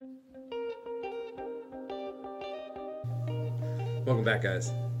Welcome back,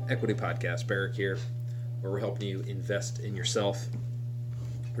 guys. Equity Podcast, Barrick here, where we're helping you invest in yourself.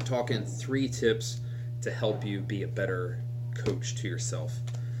 We're talking 3 tips to help you be a better coach to yourself.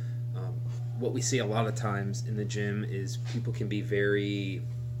 What we see a lot of times in the gym is people can be very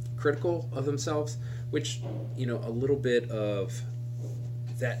critical of themselves, which, a little bit of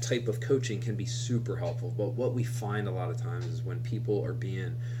that type of coaching can be super helpful. But what we find a lot of times is when people are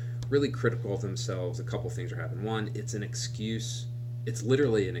being really critical of themselves, a couple things are happening. One, it's an excuse. It's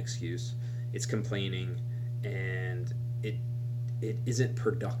literally an excuse. It's complaining, and it isn't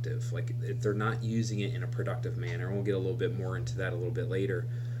productive. Like, they're not using it in a productive manner. And we'll get a little bit more into that a little bit later.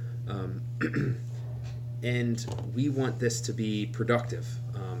 And we want this to be productive.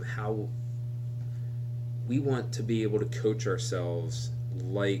 How we want to be able to coach ourselves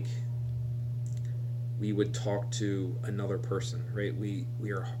like we would talk to another person, right? We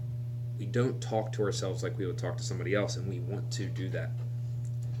don't talk to ourselves like we would talk to somebody else, and we want to do that.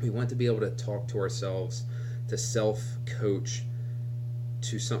 We want to be able to talk to ourselves, to self-coach,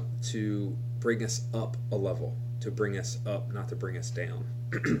 to bring us up a level, to bring us up, not to bring us down.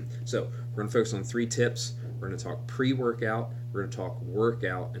 So we're going to focus on 3 tips. We're going to talk pre-workout, we're going to talk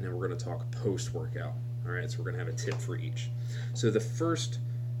workout, and then we're going to talk post-workout. All right, so we're going to have a tip for each. So the first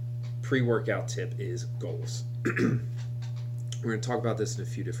pre-workout tip is goals. We're going to talk about this in a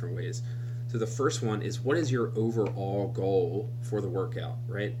few different ways. So the first one is, what is your overall goal for the workout,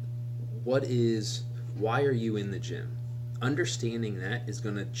 right? Why are you in the gym? Understanding that is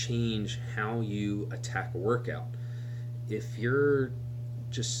going to change how you attack a workout. If you're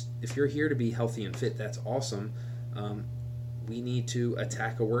here to be healthy and fit, that's awesome. We need to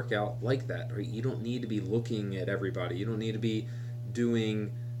attack a workout like that, right? You don't need to be looking at everybody. You don't need to be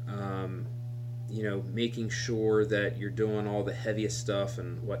doing, making sure that you're doing all the heaviest stuff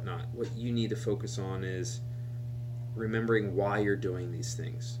and whatnot. What you need to focus on is remembering why you're doing these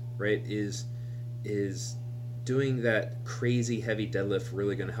things, right? Is doing that crazy heavy deadlift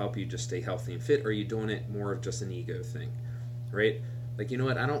really going to help you just stay healthy and fit, or are you doing it more of just an ego thing, right? Like, you know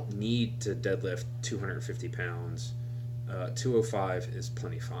what? I don't need to deadlift 250 pounds. 205 is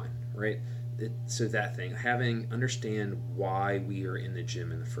plenty fine, right? So that thing, understand why we are in the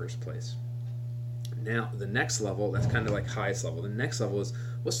gym in the first place. Now, the next level, that's kind of like highest level. The next level is,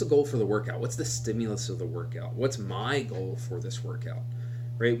 what's the goal for the workout? What's the stimulus of the workout? What's my goal for this workout,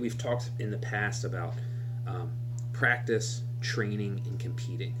 right? We've talked in the past about practice, training, and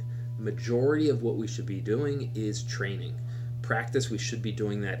competing. Majority of what we should be doing is training. Practice, we should be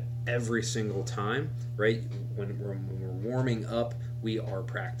doing that every single time, right? When we're warming up, we are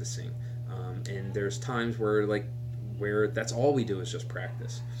practicing, and there's times where that's all we do is just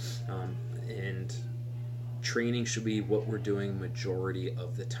practice, and training should be what we're doing majority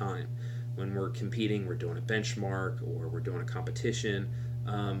of the time. When we're competing, we're doing a benchmark or we're doing a competition,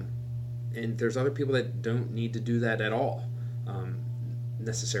 and there's other people that don't need to do that at all,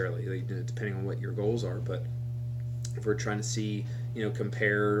 necessarily, depending on what your goals are. But if we're trying to see,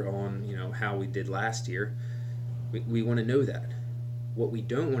 compare on, how we did last year, we want to know that. What we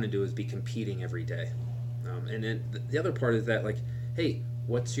don't want to do is be competing every day. And then the other part is that, like, hey,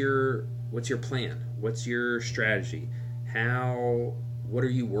 what's your plan? What's your strategy? What are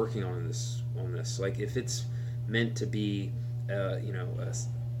you working on this? Like, if it's meant to be,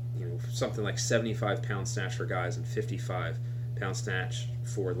 something like 75-pound snatch for guys and 55-pound snatch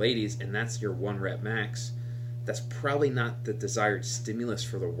for ladies, and that's your 1 rep max, that's probably not the desired stimulus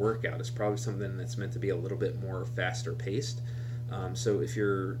for the workout. It's probably something that's meant to be a little bit more faster paced. So if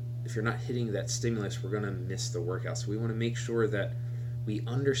you're not hitting that stimulus, we're going to miss the workout. So we want to make sure that we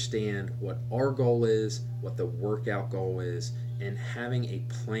understand what our goal is, what the workout goal is, and having a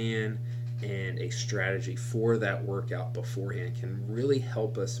plan and a strategy for that workout beforehand can really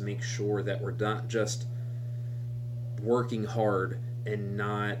help us make sure that we're not just working hard and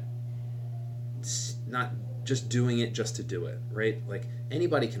not just doing it just to do it, right? Like,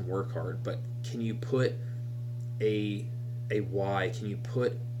 anybody can work hard, but can you put a why? Can you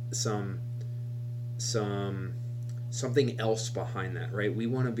put something else behind that, right? We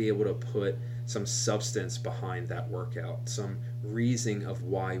want to be able to put some substance behind that workout, some reasoning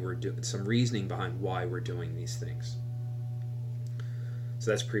behind why we're doing these things.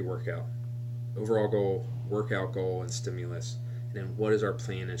 So that's pre-workout. Overall goal, workout goal, and stimulus. And then what is our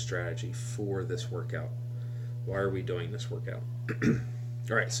plan and strategy for this workout? Why are we doing this workout?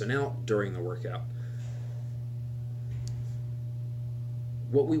 All right, so now during the workout,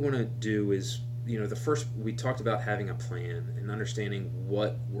 what we want to do is, the first, we talked about having a plan and understanding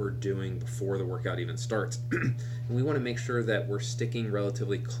what we're doing before the workout even starts. And we want to make sure that we're sticking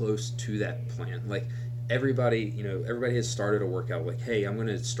relatively close to that plan. Like, everybody has started a workout like, hey, I'm going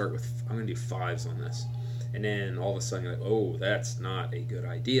to do fives on this. And then all of a sudden you're like, oh, that's not a good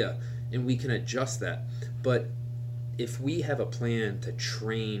idea. And we can adjust that. But if we have a plan to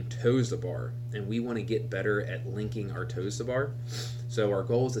train toes to bar and we want to get better at linking our toes to bar, so our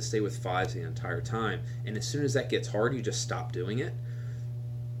goal is to stay with fives the entire time, and as soon as that gets hard, you just stop doing it,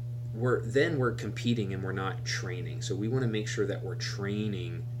 we're competing and we're not training. So we want to make sure that we're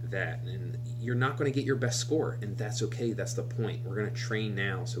training that, and you're not going to get your best score, and that's okay. That's the point. We're going to train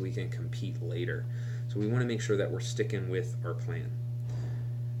now so we can compete later. So we want to make sure that we're sticking with our plan.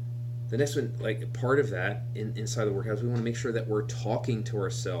 The next one, like part of that inside the workouts, we want to make sure that we're talking to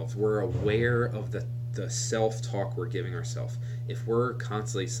ourselves. We're aware of the self-talk we're giving ourselves. If we're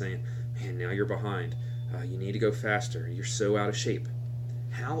constantly saying, man, now you're behind, you need to go faster, you're so out of shape,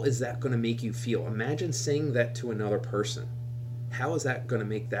 how is that going to make you feel? Imagine saying that to another person. How is that going to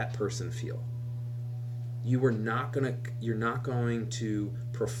make that person feel? You're not going to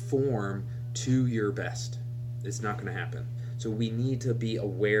perform to your best. It's not going to happen. So we need to be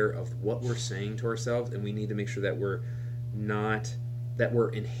aware of what we're saying to ourselves, and we need to make sure that we're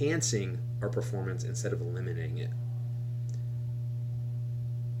enhancing our performance instead of eliminating it.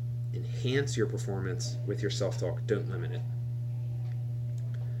 Enhance your performance with your self-talk. Don't limit it.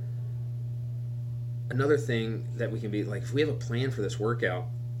 Another thing that we can be like, if we have a plan for a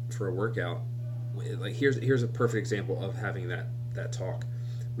workout, like here's a perfect example of having that talk.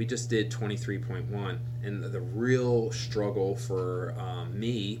 We just did 23.1, and the real struggle for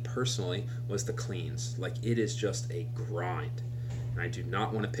me personally was the cleans. Like, it is just a grind, and I do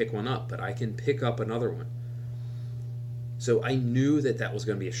not want to pick one up, but I can pick up another one. So I knew that was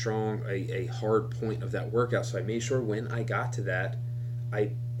going to be a hard point of that workout. So I made sure when I got to that,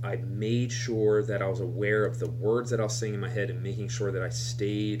 I made sure that I was aware of the words that I was saying in my head and making sure that I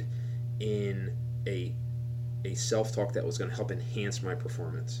stayed in a self-talk that was going to help enhance my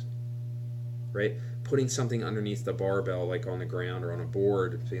performance, right? Putting something underneath the barbell, like on the ground or on a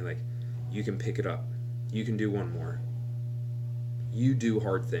board, being like, you can pick it up. You can do one more. You do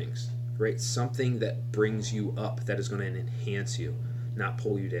hard things, right? Something that brings you up, that is going to enhance you, not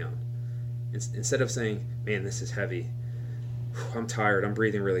pull you down. Instead of saying, man, this is heavy. I'm tired. I'm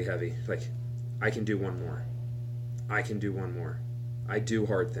breathing really heavy. Like, I can do one more. I can do one more. I do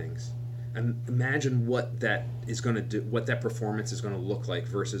hard things. And imagine what that is going to do, what that performance is going to look like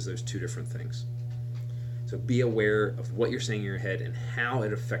versus those two different things. So be aware of what you're saying in your head and how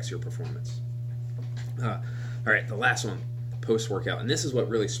it affects your performance. All right, the last one, post-workout. And this is what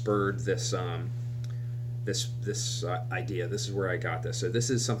really spurred this idea. This is where I got this. So this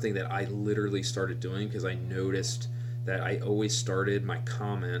is something that I literally started doing because I noticed that I always started my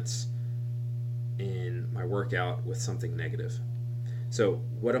comments in my workout with something negative. So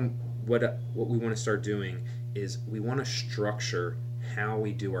what we want to start doing is we want to structure how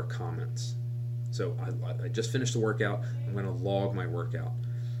we do our comments. So I just finished the workout. I'm going to log my workout.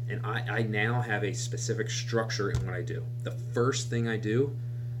 And I now have a specific structure in what I do. The first thing I do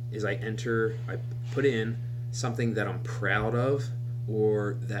is I put in something that I'm proud of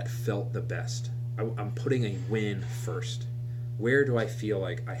or that felt the best. I'm putting a win first. Where do I feel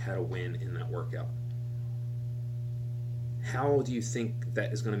like I had a win in that workout? How do you think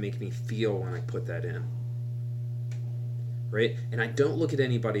that is going to make me feel when I put that in? Right? And I don't look at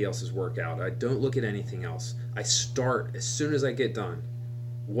anybody else's workout. I don't look at anything else. I start as soon as I get done.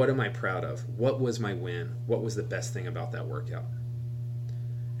 What am I proud of? What was my win? What was the best thing about that workout?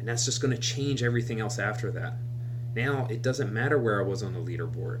 And that's just going to change everything else after that. Now, it doesn't matter where I was on the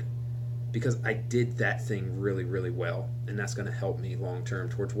leaderboard, because I did that thing really, really well, and that's going to help me long term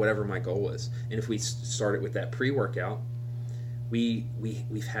towards whatever my goal is. And if we start it with that pre-workout,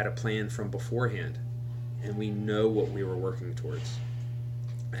 we've had a plan from beforehand, and we know what we were working towards.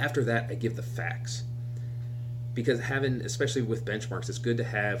 After that, I give the facts, because especially with benchmarks, it's good to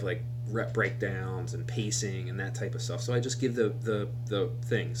have like rep breakdowns and pacing and that type of stuff. So I just give the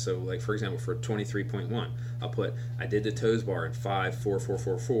things. So like, for example, for 23.1, I'll put, I did the toes bar in 5, 4, 4,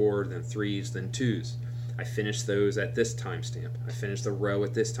 4, 4, then 3s, then 2s. I finished those at this timestamp. I finished the row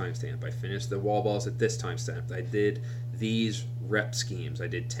at this timestamp. I finished the wall balls at this timestamp. I did these rep schemes. I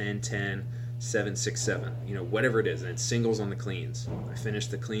did 10, 10, 7, 6, 7, whatever it is. And it's singles on the cleans. I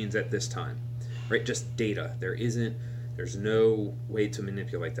finished the cleans at this time, right? Just data. There's no way to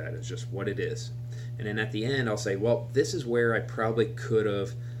manipulate that. It's just what it is. And then at the end, I'll say, well, this is where I probably could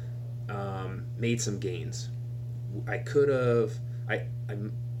have made some gains. I could have,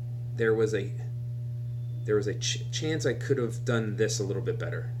 there was a chance I could have done this a little bit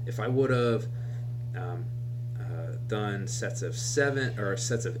better. If I would have, done sets of 7 or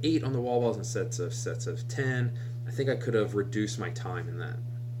sets of 8 on the wall balls and sets of 10. I think I could have reduced my time in that.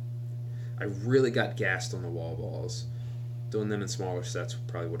 I really got gassed on the wall balls. Doing them in smaller sets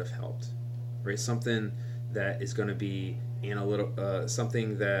probably would have helped. Right? Something that is going to be analytical,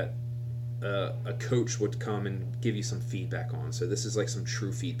 something that a coach would come and give you some feedback on. So this is like some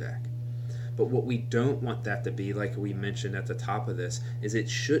true feedback. But what we don't want that to be, like we mentioned at the top of this, is it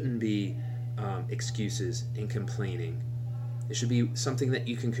shouldn't be excuses and complaining. It should be something that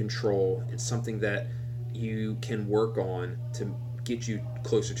you can control and something that you can work on to get you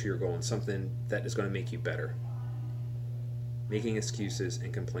closer to your goal, and something that is going to make you better. Making excuses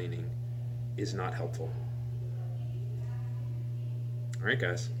and complaining is not helpful. All right,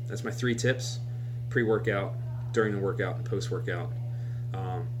 guys, that's my 3 tips: pre-workout, during the workout, and post-workout.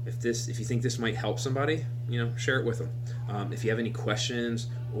 If you think this might help somebody, share it with them. If you have any questions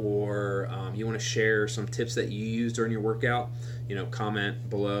or you want to share some tips that you use during your workout, comment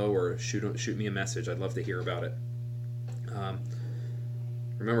below or shoot me a message. I'd love to hear about it.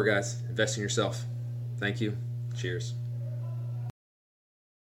 Remember, guys, invest in yourself. Thank you. Cheers.